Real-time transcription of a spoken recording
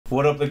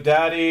What up, Lick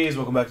Daddies?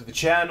 Welcome back to the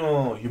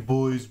channel. Your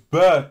boy's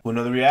back with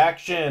another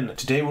reaction.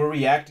 Today we're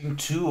reacting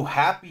to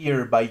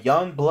Happier by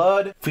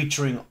YUNGBLUD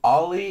featuring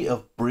Ollie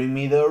of Bring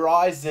Me the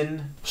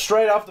Horizon.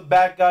 Straight off the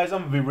bat, guys,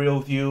 I'm gonna be real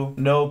with you.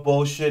 No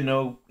bullshit,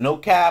 no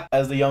cap,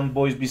 as the young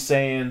boys be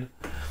saying.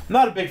 I'm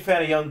not a big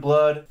fan of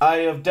YUNGBLUD. I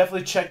have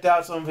definitely checked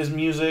out some of his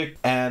music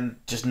and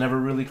just never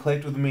really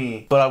clicked with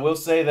me. But I will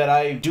say that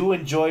I do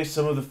enjoy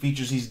some of the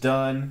features he's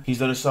done. He's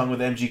done a song with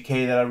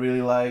MGK that I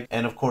really like.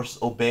 And of course,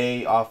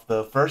 Obey off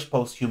the first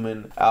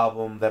Posthuman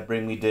album that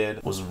Bring Me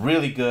did was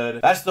really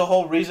good. That's the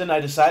whole reason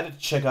I decided to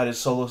check out his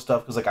solo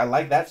stuff. Because like, I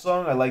like that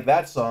song, I like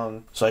that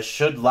song. So I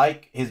should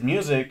like his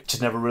music.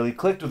 Just never really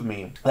clicked with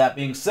me. That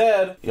being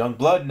said,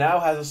 YUNGBLUD now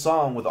has a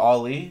song with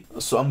Ollie.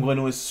 So I'm going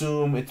to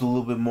assume it's a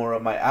little bit more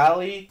up my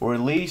alley. Or at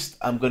least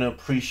I'm gonna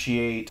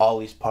appreciate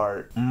Ollie's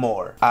part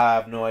more. I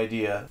have no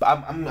idea.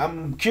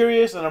 I'm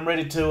curious and I'm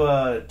ready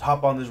to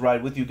hop on this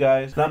ride with you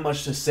guys. Not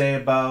much to say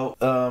about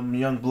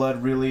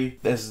YUNGBLUD really.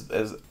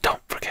 Don't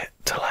forget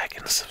to like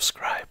and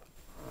subscribe.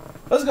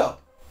 Let's go.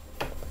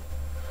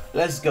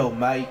 Let's go,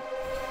 mate.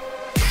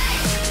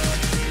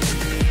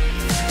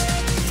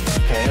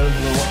 Okay, it was a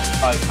little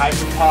like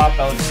hyper pop,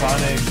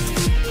 electronic.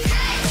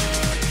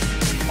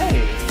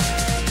 Hey.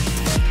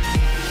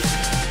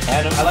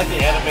 I like the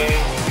anime.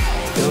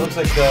 It looks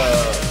like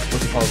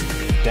what's it called?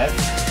 Death?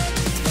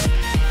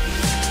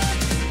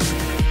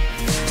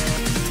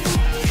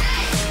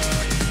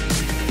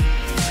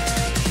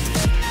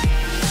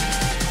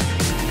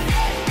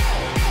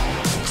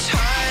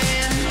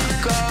 Time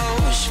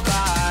goes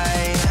by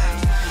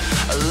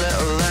a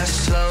little less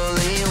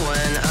slowly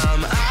when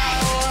I'm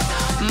out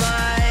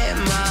my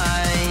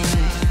mind.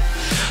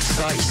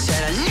 Thought you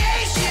said I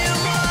need you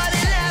more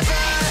than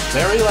ever.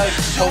 Very like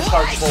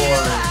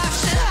post-hardcore.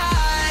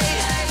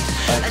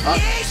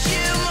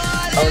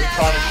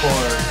 Electronic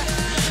core.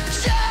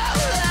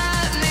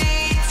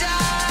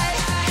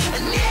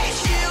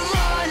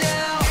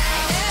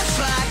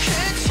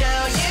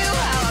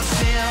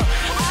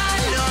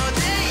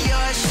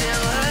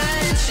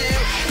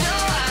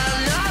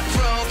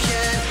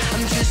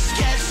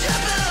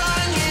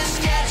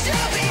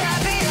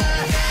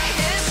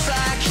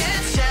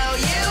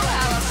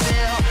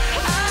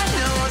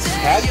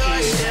 Catchy.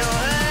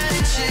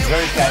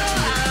 Very catchy.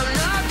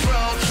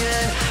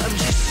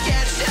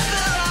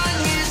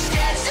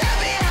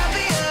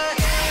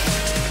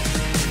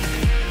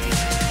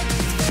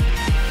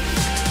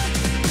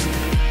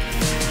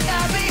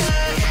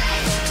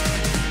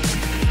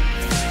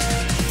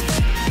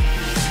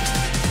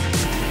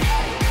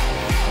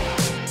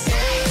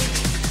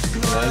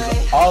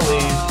 Ollie.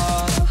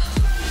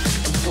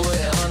 Put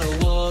it on a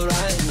wall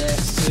right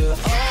next to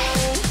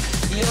all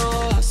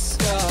your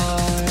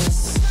scars.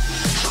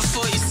 I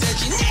thought you said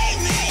you need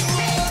me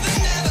more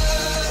than ever.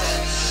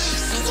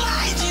 So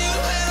why'd you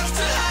have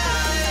to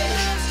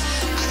hide?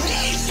 I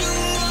need you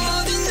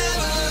more than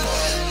ever.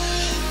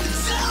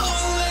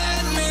 Don't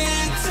let me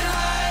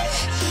die.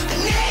 I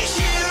need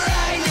you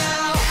right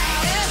now.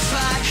 If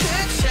I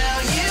could tell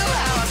you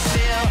how I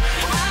feel,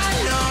 I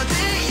know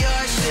that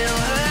you're still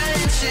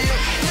hurting too.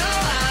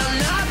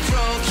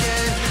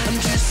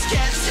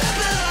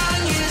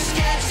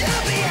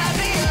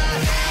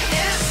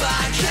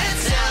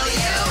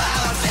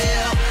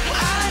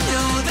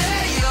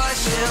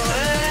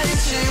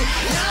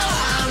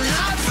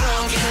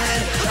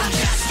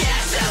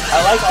 I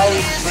like all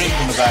these strings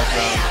in the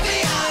background.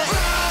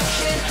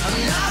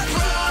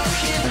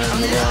 And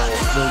a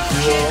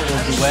little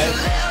duet.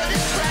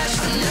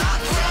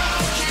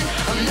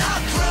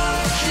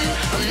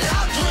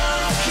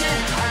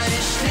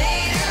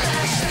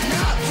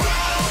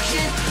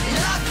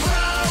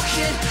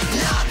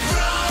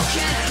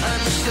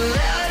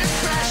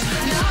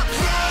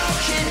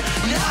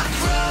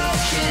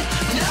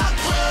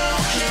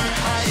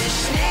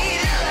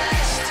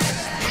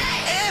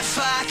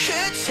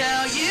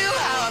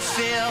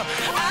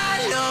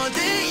 I know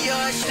that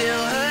you're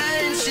still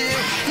hurting too.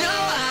 No,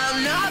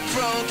 I'm not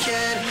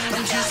broken.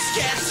 I'm just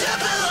scared to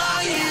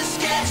belong. You're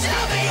scared to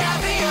be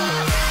happier.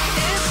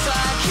 If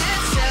I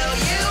could tell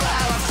you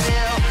how I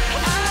feel,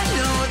 I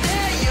know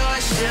that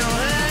you're still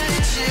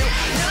hurting too.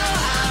 No,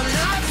 I'm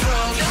not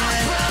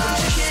broken. I'm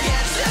just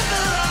scared to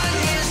belong.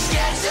 You're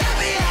scared to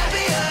be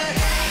happier.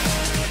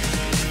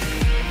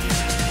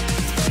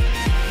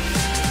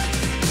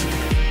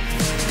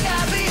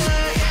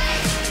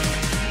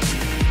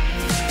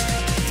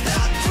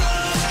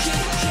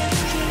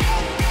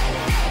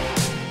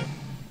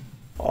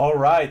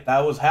 Alright,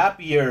 that was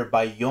Happier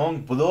by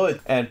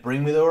YUNGBLUD and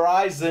Bring Me the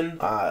Horizon.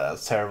 That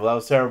was terrible, that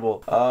was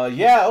terrible.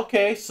 Yeah,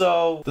 okay,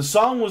 so the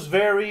song was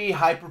very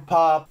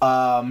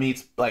hyperpop,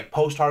 meets like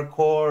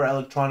post-hardcore,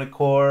 electronic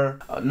core.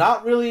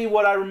 Not really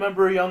what I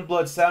remember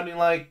YUNGBLUD sounding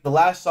like. The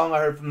last song I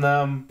heard from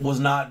them was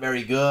not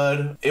very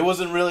good. It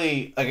wasn't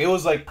really, like, it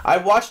was like, I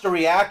watched a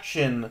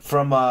reaction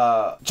from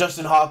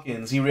Justin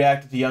Hawkins. He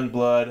reacted to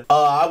YUNGBLUD.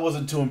 I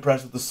wasn't too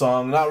impressed with the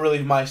song, not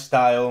really my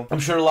style. I'm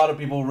sure a lot of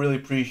people really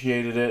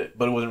appreciated it,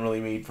 but it wasn't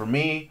really made for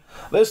me.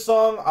 This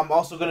song, I'm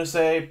also gonna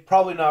say,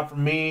 probably not for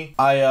me.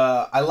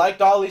 I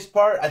liked Ollie's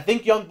part. I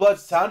think YUNGBLUD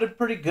sounded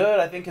pretty good.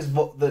 I think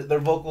their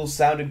vocals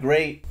sounded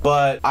great,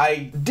 but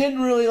I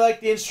didn't really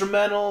like the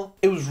instrumental.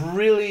 It was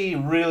really,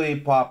 really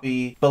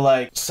poppy, but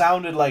like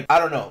sounded like, I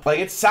don't know, like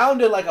it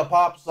sounded like a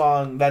pop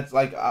song that's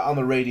like on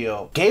the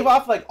radio. Gave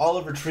off like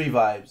Oliver Tree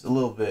vibes a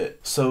little bit.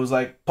 So it was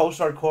like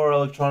post-hardcore,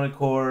 electronic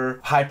core,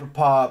 hyper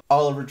pop,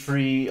 Oliver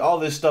Tree, all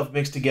this stuff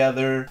mixed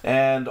together,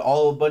 and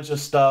a bunch of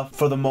stuff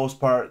for the most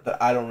part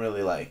that I don't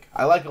really like.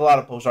 I like a lot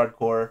of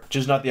post-hardcore,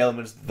 just not the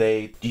elements that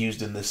they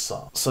used in this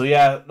song. So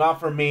yeah, not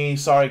for me.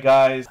 Sorry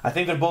guys. I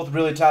think they're both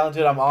really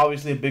talented. I'm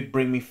obviously a big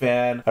Bring Me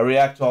fan. I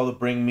react to all the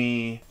Bring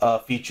Me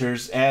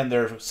features and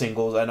their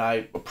singles, and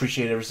I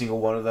appreciate every single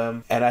one of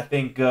them. And I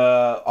think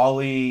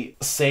Ollie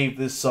saved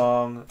this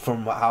song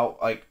from how,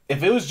 like,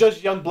 if it was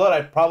just YUNGBLUD,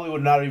 I probably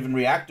would not even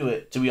react to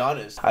it, to be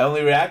honest. I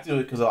only react to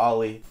it because of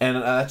Ollie, and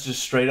that's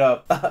just straight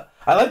up.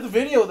 I like the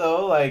video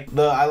though,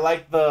 I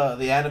like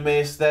the anime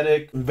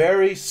aesthetic,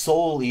 very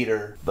Soul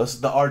Eater,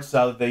 the art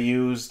style that they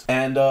used,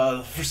 and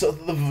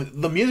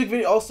the music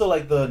video also,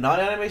 like the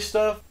non-anime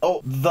stuff.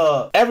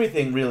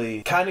 Everything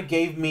really kind of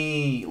gave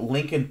me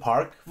Linkin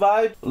Park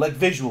vibe, like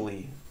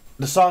visually.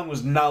 The song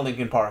was not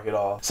Linkin Park at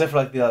all, except for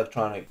like the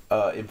electronic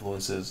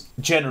influences.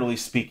 Generally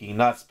speaking,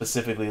 not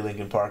specifically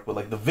Linkin Park, but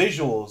like the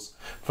visuals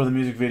for the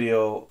music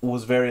video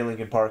was very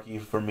Linkin Parky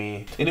for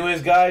me.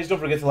 Anyways, guys, don't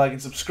forget to like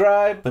and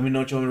subscribe. Let me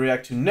know what you want me to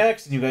react to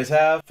next, and you guys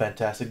have a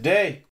fantastic day.